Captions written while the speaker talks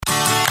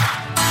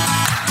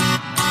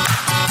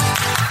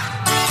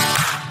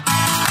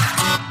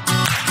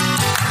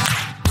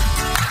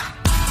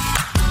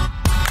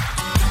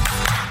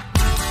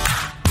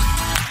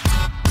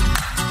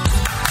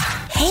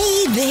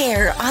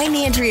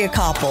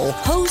Koppel,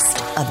 host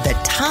of the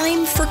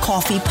Time for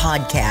Coffee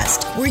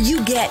podcast, where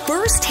you get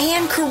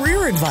firsthand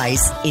career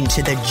advice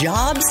into the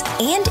jobs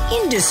and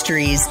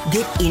industries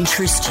that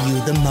interest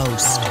you the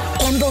most.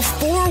 And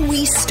before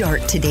we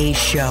start today's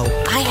show,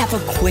 I have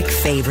a quick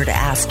favor to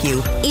ask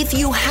you. If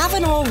you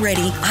haven't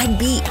already, I'd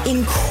be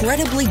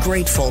incredibly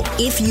grateful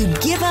if you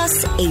give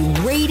us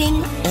a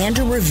rating and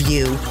a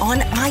review on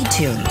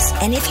iTunes.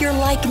 And if you're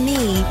like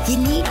me, you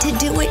need to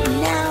do it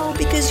now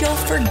because you'll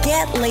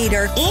forget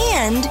later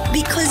and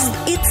because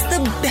it's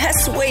the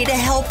best way to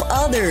help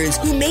others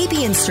who may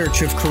be in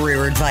search of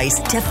career advice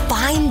to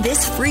find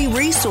this free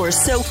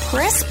resource. So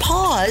press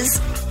pause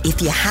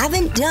if you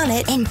haven't done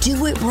it and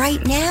do it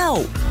right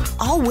now.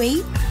 I'll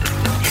wait.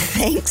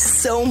 Thanks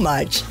so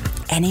much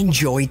and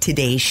enjoy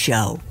today's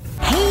show.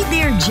 Hey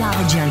there,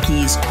 Java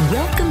Junkies.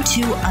 Welcome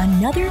to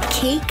another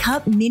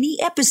K-Cup mini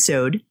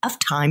episode of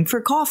Time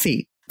for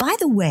Coffee. By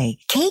the way,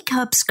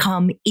 K-Cups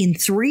come in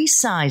 3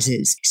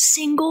 sizes,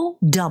 single,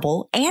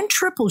 double, and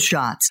triple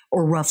shots,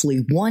 or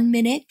roughly 1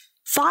 minute,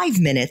 5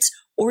 minutes,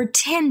 or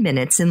 10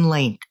 minutes in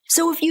length.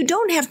 So if you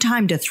don't have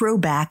time to throw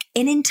back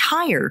an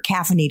entire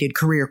caffeinated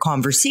career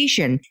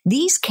conversation,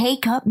 these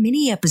K-Cup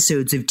mini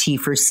episodes of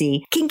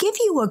T4C can give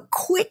you a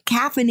quick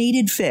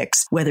caffeinated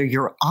fix, whether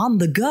you're on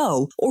the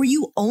go or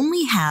you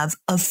only have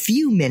a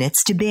few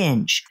minutes to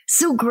binge.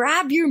 So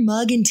grab your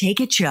mug and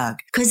take a chug,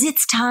 because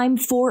it's time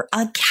for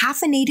a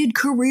caffeinated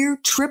career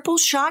triple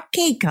shot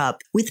K-Cup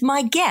with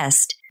my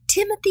guest,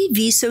 Timothy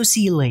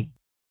Visos-Ely.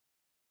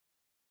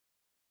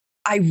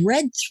 I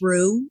read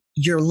through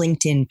your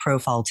LinkedIn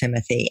profile,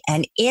 Timothy,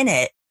 and in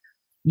it,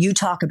 you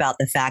talk about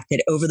the fact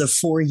that over the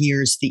 4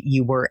 years that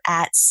you were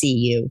at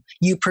CU,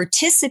 you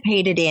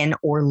participated in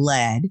or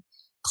led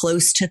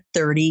close to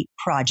 30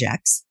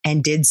 projects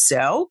and did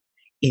so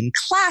in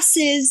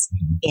classes,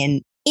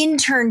 in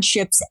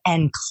internships,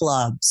 and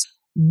clubs.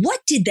 What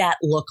did that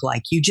look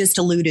like? You just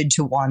alluded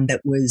to one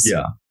that was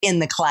in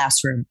the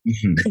classroom.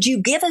 Mm-hmm. Could you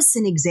give us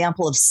an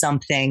example of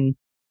something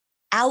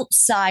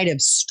outside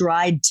of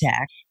Stride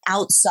Tech,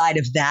 outside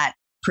of that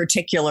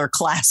particular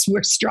class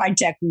where Stride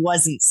Tech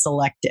wasn't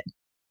selected?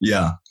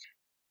 Yeah.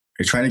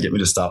 You're trying to get me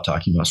to stop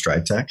talking about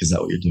Stride Tech? Is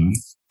that what you're doing?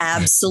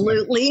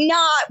 Absolutely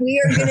not.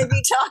 We are going to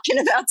be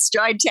talking about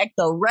Stride Tech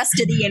the rest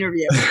of the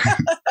interview.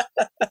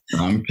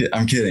 I'm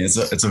kidding.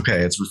 It's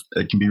okay.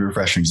 It can be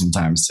refreshing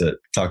sometimes to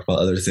talk about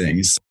other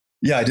things.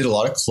 Yeah, I did a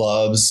lot of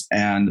clubs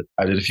and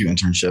I did a few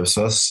internships.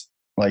 So that's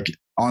like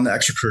on the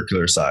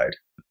extracurricular side.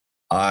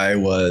 I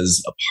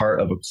was a part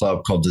of a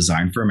club called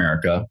Design for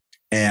America.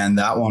 And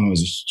that one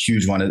was a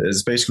huge one. It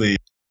is basically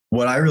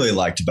what I really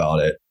liked about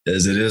it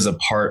is it is a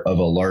part of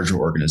a larger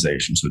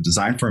organization. So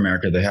Design for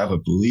America, they have, I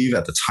believe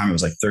at the time it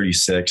was like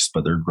 36,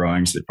 but they're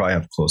growing. So they probably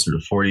have closer to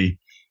 40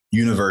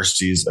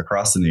 universities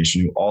across the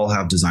nation who all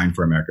have Design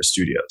for America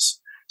studios.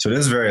 So it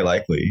is very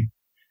likely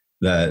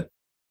that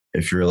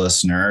if you're a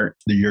listener,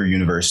 your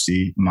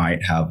university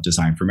might have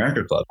Design for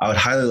America Club. I would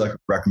highly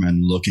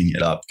recommend looking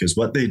it up because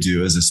what they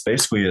do is it's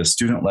basically a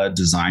student-led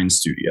design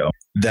studio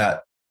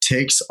that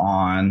takes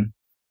on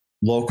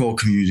local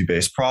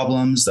community-based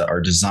problems that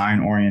are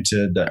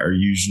design-oriented, that are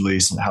usually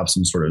have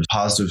some sort of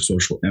positive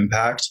social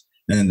impact.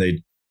 And then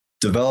they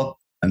develop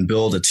and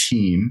build a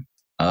team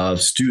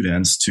of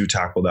students to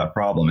tackle that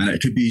problem. And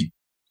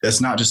it's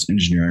not just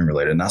engineering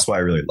related. And that's why I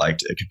really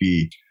liked it. It could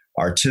be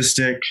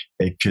artistic,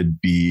 it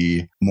could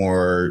be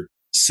more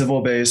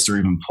civil based or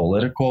even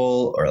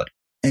political or like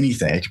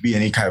anything. It could be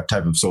any kind of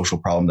type of social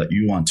problem that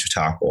you want to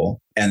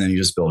tackle. And then you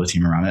just build a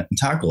team around it and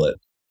tackle it.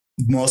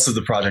 Most of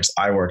the projects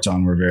I worked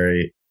on were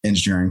very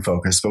engineering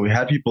focused, but we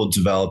had people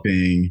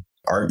developing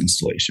art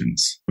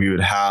installations. We would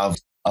have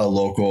a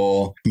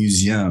local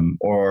museum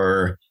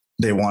or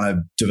they want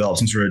to develop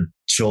some sort of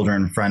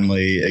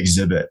children-friendly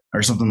exhibit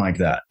or something like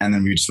that. And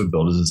then we just would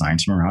build a design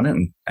team around it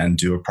and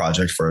do a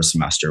project for a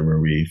semester where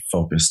we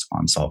focused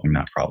on solving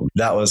that problem.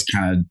 That was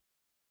kind of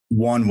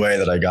one way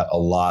that I got a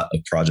lot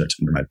of projects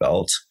under my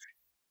belt.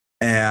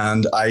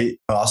 And I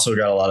also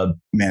got a lot of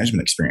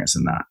management experience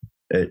in that.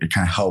 It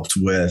kind of helped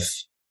with,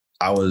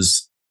 I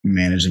was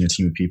managing a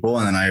team of people,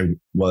 and then I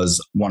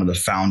was one of the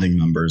founding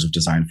members of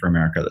Design for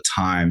America at the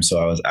time. So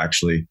I was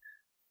actually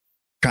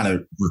kind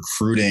of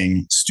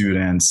recruiting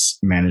students,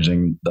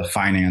 managing the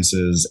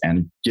finances,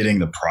 and getting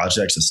the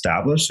projects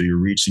established. So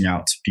you're reaching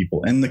out to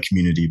people in the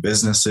community,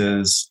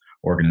 businesses,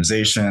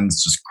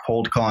 organizations, just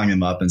cold calling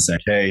them up and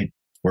saying, hey,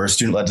 we're a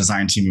student-led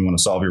design team. We want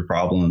to solve your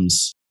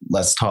problems.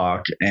 Let's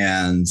talk.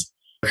 And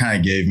it kind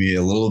of gave me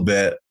a little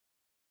bit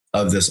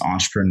of this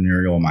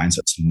entrepreneurial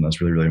mindset, something that's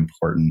really, really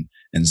important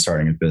in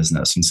starting a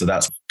business. And so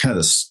that's kind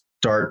of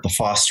the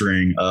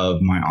fostering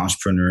of my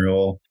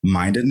entrepreneurial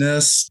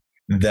mindedness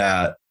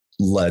that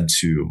led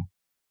to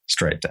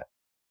Stride Tech.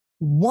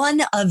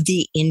 One of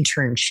the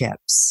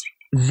internships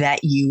that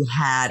you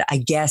had, I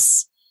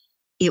guess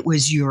it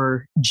was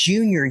your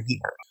junior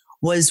year,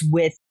 was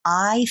with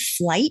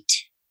iFlight,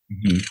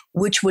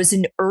 which was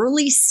an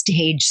early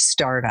stage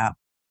startup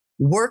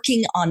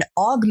working on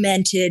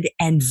augmented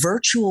and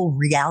virtual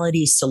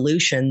reality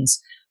solutions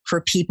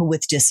for people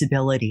with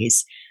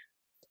disabilities.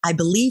 I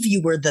believe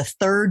you were the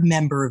third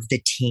member of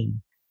the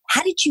team.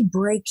 How did you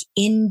break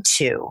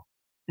into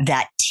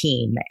that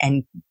team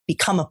and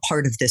become a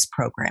part of this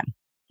program?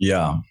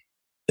 Yeah.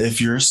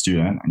 If you're a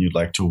student and you'd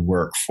like to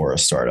work for a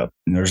startup,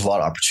 and there's a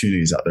lot of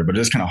opportunities out there, but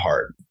it's kind of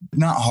hard.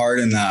 Not hard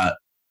in that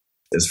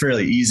it's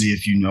fairly easy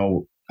if you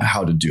know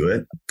how to do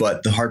it.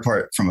 But the hard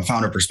part from a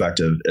founder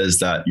perspective is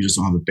that you just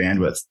don't have the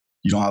bandwidth.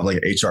 You don't have like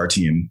an HR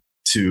team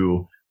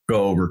to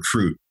go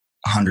recruit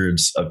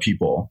hundreds of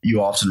people.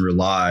 You often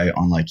rely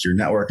on like your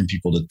network and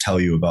people to tell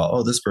you about,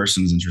 oh, this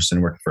person's interested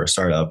in working for a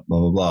startup, blah,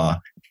 blah, blah.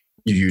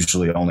 You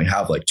usually only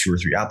have like 2 or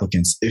 3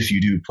 applicants if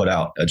you do put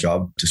out a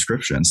job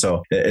description.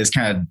 So it's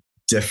kind of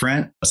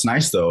different. What's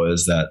nice though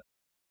is that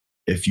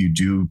if you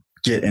do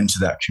get into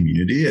that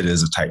community, it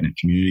is a tight-knit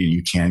community and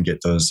you can get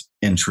those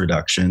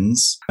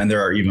introductions. And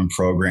there are even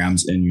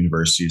programs in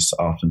universities to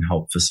often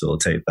help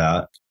facilitate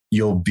that.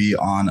 You'll be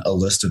on a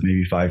list of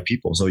maybe 5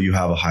 people. So you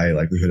have a high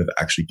likelihood of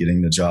actually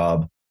getting the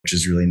job, which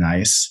is really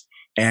nice.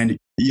 And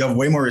you have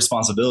way more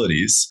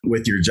responsibilities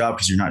with your job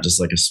because you're not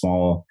just like a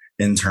small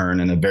intern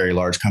in a very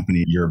large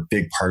company. You're a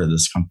big part of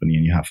this company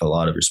and you have a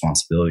lot of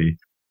responsibility.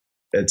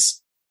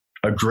 It's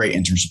a great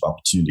internship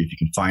opportunity if you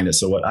can find it.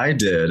 So what I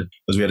did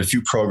was we had a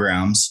few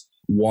programs.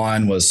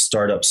 One was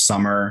Startup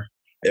Summer.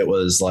 It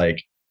was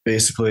like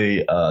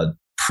basically a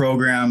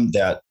program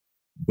that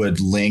would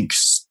link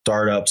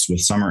startups with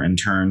summer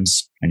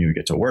interns, and you would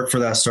get to work for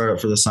that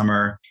startup for the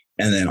summer.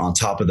 And then on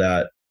top of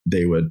that,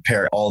 they would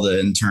pair all the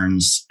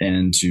interns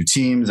into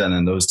teams, and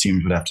then those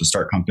teams would have to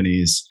start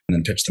companies and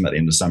then pitch them at the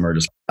end of summer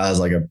just as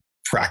like a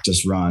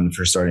practice run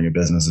for starting a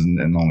business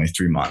in only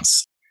 3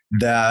 months.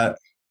 That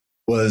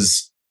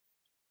was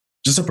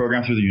just a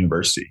program through the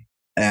university.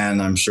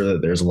 And I'm sure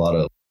that there's a lot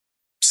of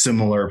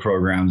similar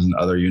programs in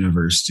other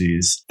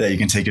universities that you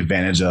can take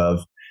advantage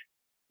of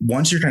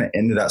once you're kind of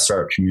into that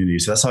startup community.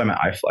 So that's how I met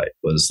iFlight,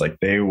 was like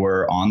they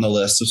were on the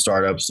list of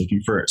startups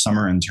looking for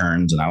summer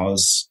interns, and I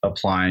was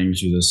applying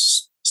to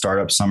this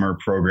startup summer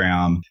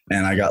program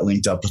and I got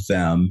linked up with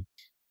them.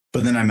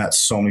 But then I met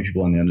so many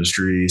people in the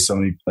industry, so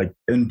many, like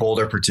in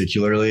Boulder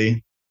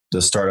particularly,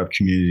 the startup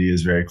community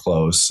is very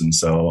close. And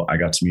so I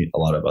got to meet a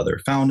lot of other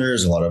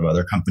founders, a lot of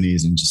other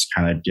companies, and just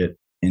kind of get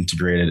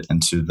integrated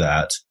into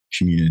that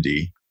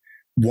community.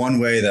 One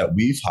way that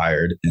we've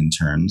hired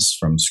interns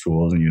from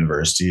schools and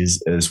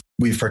universities is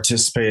we've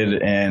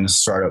participated in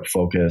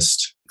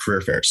startup-focused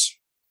career fairs.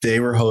 They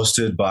were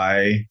hosted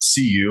by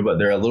CU, but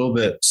they're a little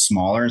bit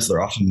smaller, so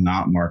they're often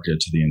not marketed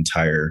to the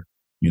entire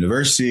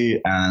university.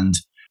 And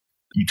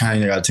you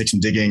kind of got to take some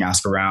digging,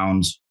 ask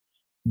around.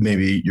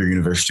 Maybe your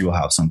university will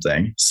have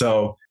something.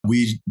 So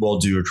we will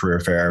do a career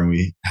fair and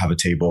we have a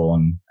table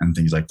and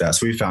things like that.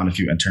 So we found a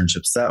few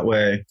internships that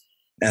way.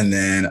 And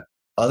then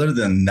other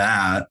than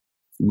that,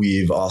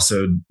 we've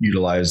also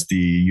utilized the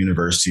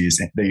universities.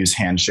 They use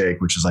Handshake,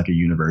 which is like a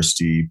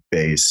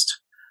university-based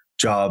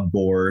job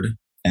board,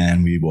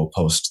 and we will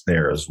post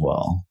there as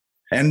well.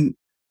 And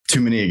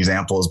too many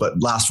examples, but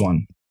last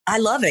one. I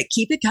love it.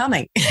 Keep it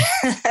coming.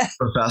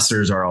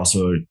 Professors are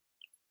also a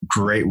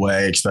great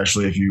way,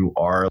 especially if you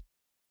are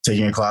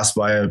taking a class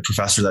by a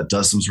professor that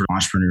does some sort of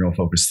entrepreneurial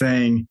focused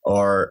thing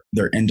or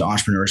they're into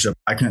entrepreneurship.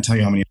 I can't tell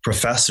you how many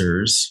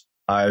professors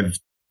I've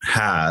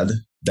had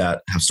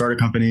that have started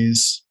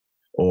companies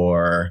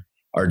or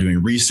are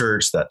doing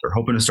research that they're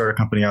hoping to start a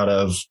company out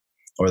of,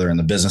 or they're in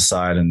the business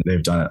side and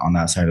they've done it on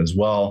that side as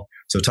well.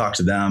 So talk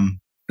to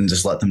them and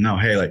just let them know,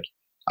 hey, like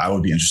I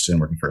would be interested in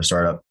working for a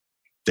startup.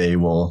 They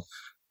will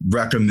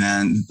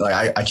recommend,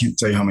 like I can't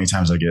tell you how many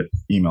times I get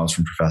emails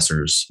from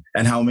professors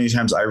and how many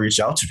times I reach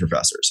out to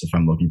professors if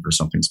I'm looking for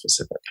something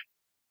specific.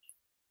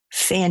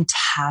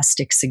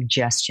 Fantastic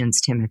suggestions,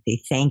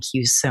 Timothy. Thank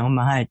you so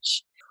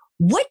much.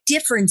 What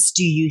difference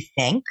do you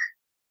think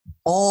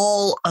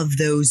all of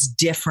those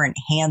different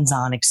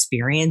hands-on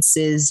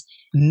experiences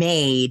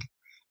made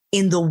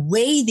in the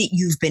way that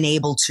you've been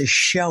able to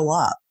show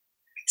up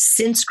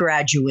since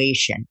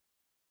graduation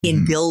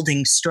in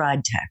building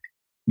Stride Tech?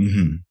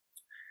 Mm-hmm.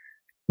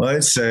 Well,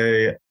 I'd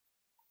say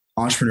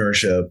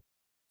entrepreneurship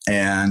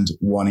and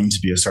wanting to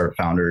be a startup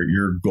founder,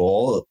 your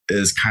goal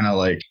is kind of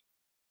like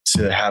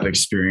to have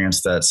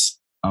experience that's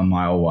a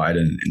mile wide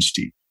and an inch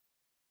deep,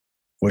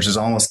 which is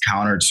almost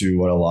counter to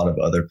what a lot of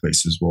other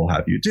places will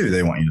have you do.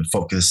 They want you to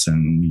focus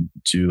and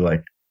to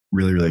like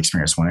really, really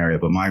experience one area.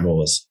 But my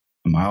goal is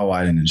a mile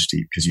wide and an inch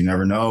deep because you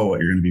never know what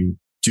you're going to be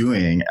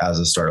doing as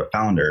a startup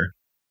founder.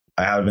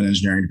 I have an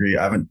engineering degree.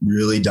 I haven't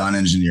really done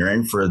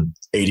engineering for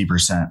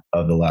 80%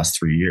 of the last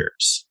 3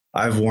 years.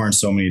 I've worn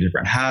so many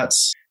different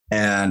hats,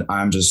 and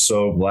I'm just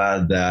so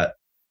glad that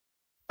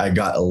I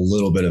got a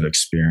little bit of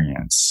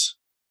experience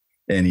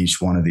in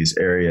each one of these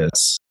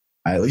areas.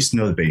 I at least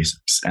know the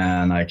basics,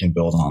 and I can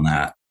build on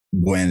that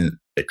when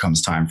it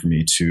comes time for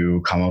me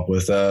to come up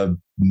with a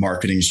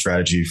marketing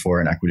strategy for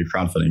an equity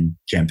crowdfunding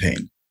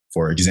campaign,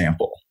 for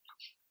example.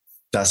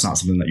 That's not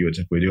something that you would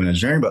typically do in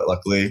engineering, but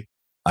luckily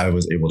I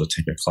was able to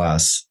take a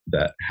class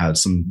that had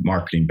some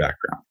marketing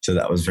background. So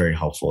that was very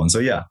helpful. And so,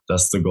 yeah,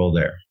 that's the goal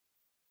there.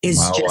 Is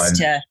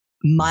just a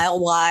mile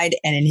wide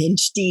and an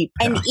inch deep.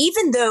 And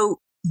even though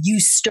you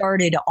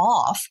started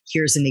off,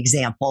 here's an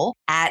example,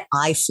 at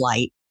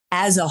iFlight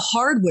as a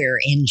hardware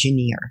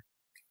engineer.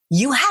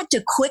 You had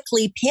to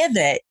quickly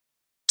pivot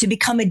to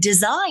become a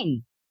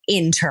design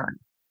intern.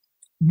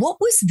 What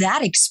was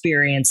that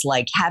experience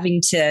like,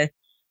 having to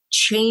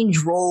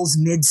change roles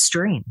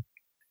midstream?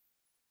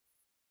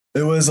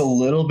 It was a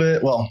little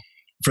bit, well,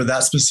 for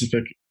that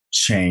specific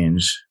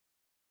change,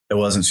 it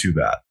wasn't too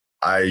bad.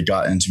 I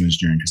got into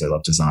engineering because I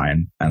love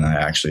design, and I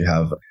actually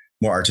have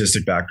more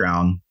artistic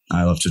background.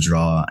 I love to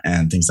draw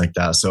and things like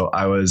that. So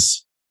I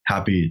was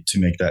happy to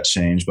make that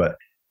change. But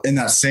in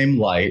that same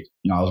light,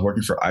 I was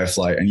working for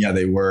iFlight, and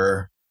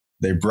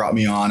they brought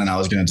me on, and I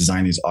was going to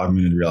design these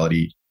augmented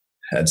reality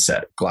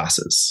headset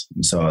glasses.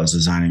 And so I was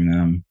designing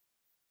them.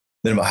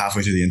 Then about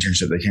halfway through the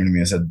internship, they came to me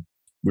and said,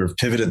 we've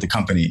pivoted the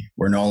company.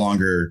 We're no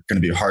longer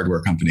going to be a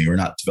hardware company. We're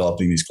not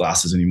developing these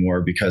glasses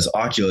anymore because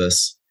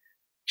Oculus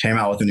came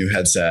out with a new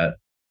headset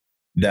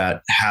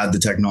that had the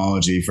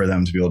technology for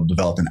them to be able to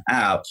develop an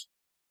app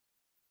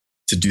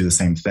to do the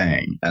same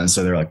thing. And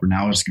so they're like, we're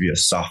now just going to be a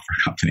software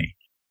company.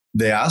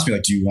 They asked me,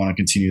 like, do you want to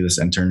continue this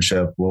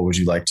internship? What would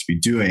you like to be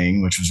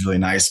doing? Which was really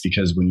nice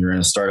because when you're in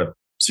a startup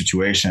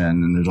situation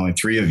and there's only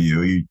 3 of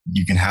you,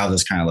 you can have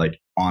this kind of like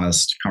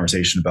honest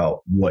conversation about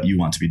what you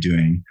want to be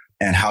doing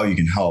and how you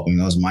can help. And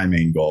that was my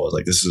main goal. Was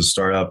like, this is a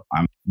startup.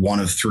 I'm one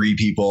of 3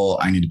 people.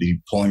 I need to be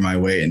pulling my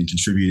weight and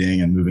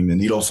contributing and moving the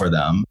needle for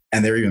them.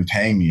 And they're even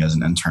paying me as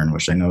an intern,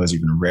 which I know is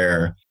even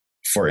rare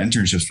for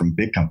internships from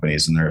big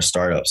companies, and they're a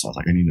startup. So I was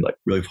like, I need to like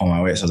really pull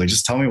my weight. So I was like,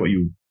 just tell me what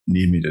you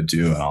need me to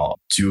do and I'll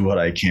do what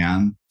I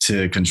can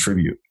to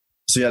contribute.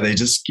 So yeah, they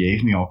just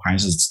gave me all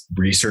kinds of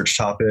research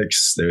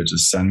topics. They would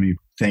just send me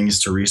things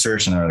to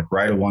research, and I would like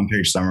write a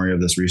 1-page summary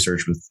of this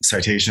research with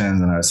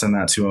citations, and I would send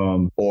that to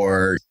them.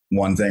 Or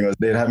one thing was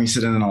they'd have me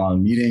sit in a lot of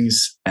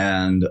meetings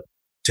and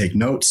take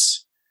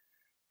notes.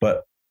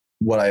 But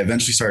what I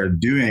eventually started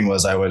doing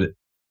was I would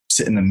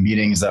sit in the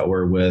meetings that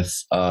were with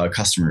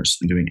customers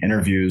and doing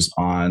interviews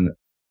on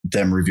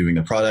them reviewing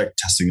the product,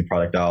 testing the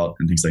product out,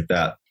 and things like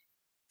that.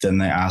 Then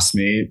they asked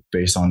me,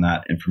 based on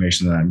that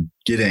information that I'm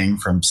getting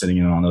from sitting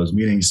in on those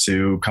meetings,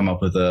 to come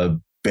up with a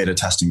beta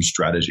testing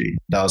strategy.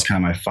 That was kind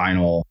of my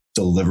final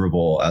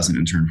deliverable as an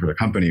intern for the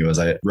company. Was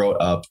I wrote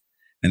up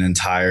an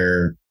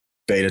entire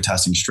beta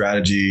testing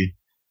strategy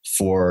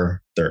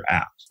for their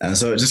app. And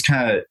so it just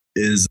kind of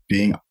is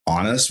being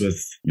honest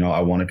with,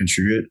 I want to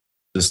contribute.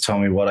 Just tell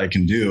me what I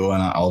can do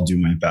and I'll do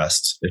my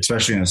best.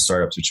 Especially in a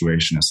startup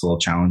situation, it's a little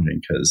challenging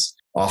because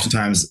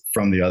oftentimes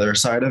from the other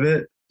side of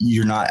it,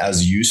 you're not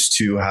as used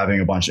to having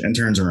a bunch of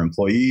interns or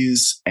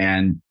employees,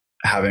 and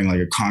having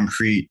like a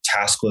concrete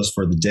task list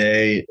for the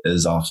day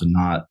is often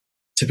not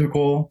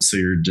typical. So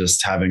you're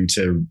just having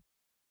to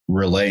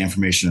relay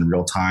information in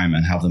real time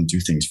and have them do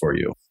things for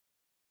you.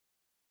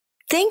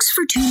 Thanks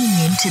for tuning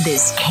in to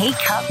this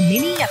K-Cup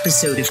mini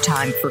episode of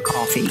Time for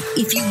Coffee.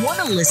 If you want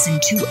to listen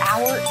to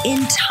our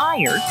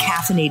entire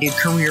caffeinated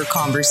career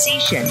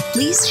conversation,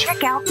 please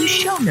check out the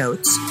show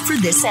notes for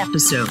this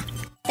episode.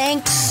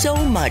 Thanks so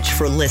much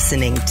for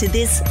listening to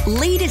this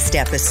latest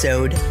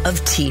episode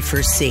of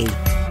T4C.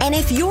 And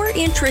if you're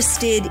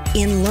interested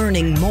in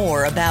learning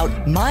more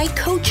about my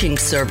coaching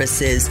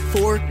services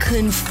for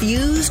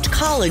confused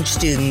college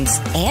students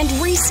and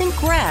recent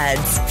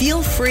grads,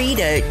 feel free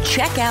to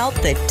check out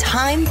the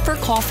Time for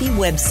Coffee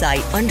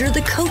website under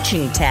the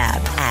coaching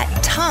tab at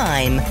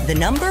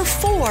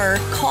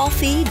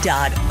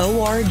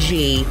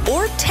time4coffee.org,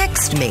 or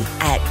text me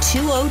at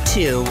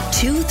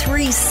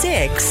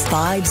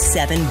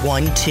 202-236-5712.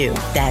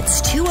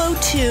 That's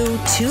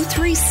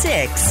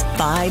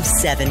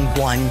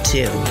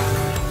 202-236-5712.